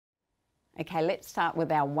Okay, let's start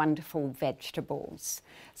with our wonderful vegetables.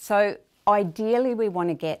 So ideally we want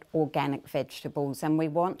to get organic vegetables, and we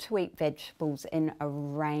want to eat vegetables in a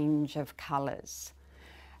range of colours.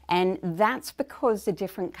 And that's because the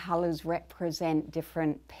different colours represent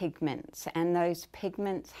different pigments, and those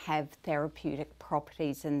pigments have therapeutic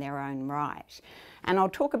properties in their own right. And I'll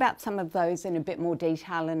talk about some of those in a bit more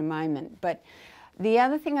detail in a moment. But the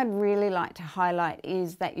other thing I'd really like to highlight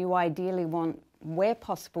is that you ideally want, where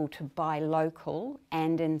possible, to buy local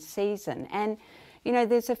and in season. And you know,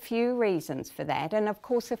 there's a few reasons for that. And of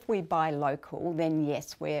course, if we buy local, then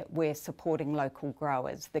yes, we're supporting local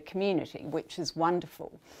growers, the community, which is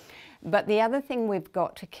wonderful. But the other thing we've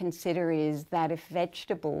got to consider is that if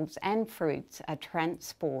vegetables and fruits are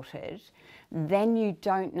transported, then you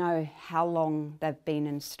don't know how long they've been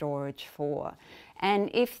in storage for.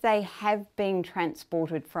 And if they have been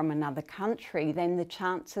transported from another country, then the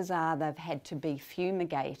chances are they've had to be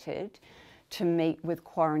fumigated to meet with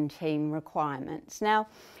quarantine requirements. Now,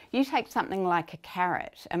 you take something like a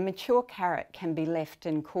carrot. A mature carrot can be left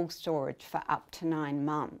in cool storage for up to 9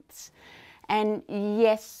 months. And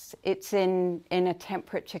yes, it's in a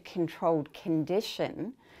temperature-controlled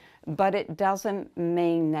condition, but it doesn't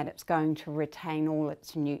mean that it's going to retain all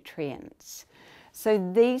its nutrients.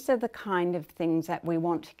 So these are the kind of things that we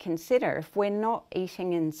want to consider. If we're not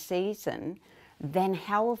eating in season, then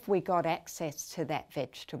how have we got access to that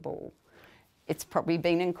vegetable? It's probably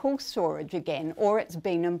been in cool storage again, or it's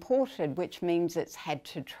been imported, which means it's had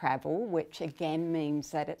to travel, which again means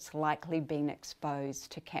that it's likely been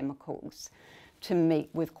exposed to chemicals to meet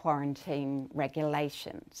with quarantine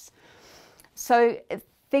regulations. So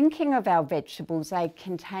thinking of our vegetables, they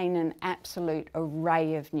contain an absolute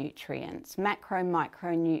array of nutrients, macro,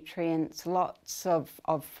 micronutrients, lots of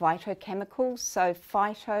phytochemicals. So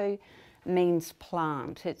phyto means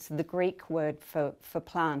plant. It's the Greek word for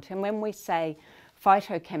plant. And when we say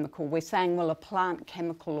phytochemical, we're saying, well, a plant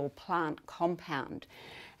chemical or plant compound.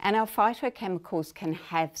 And our phytochemicals can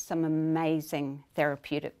have some amazing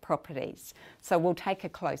therapeutic properties. So we'll take a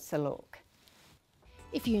closer look.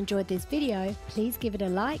 If you enjoyed this video, please give it a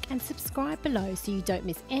like and subscribe below so you don't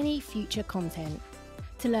miss any future content.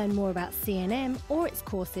 To learn more about CNM or its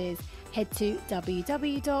courses, head to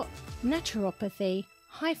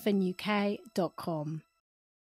www.naturopathic.com.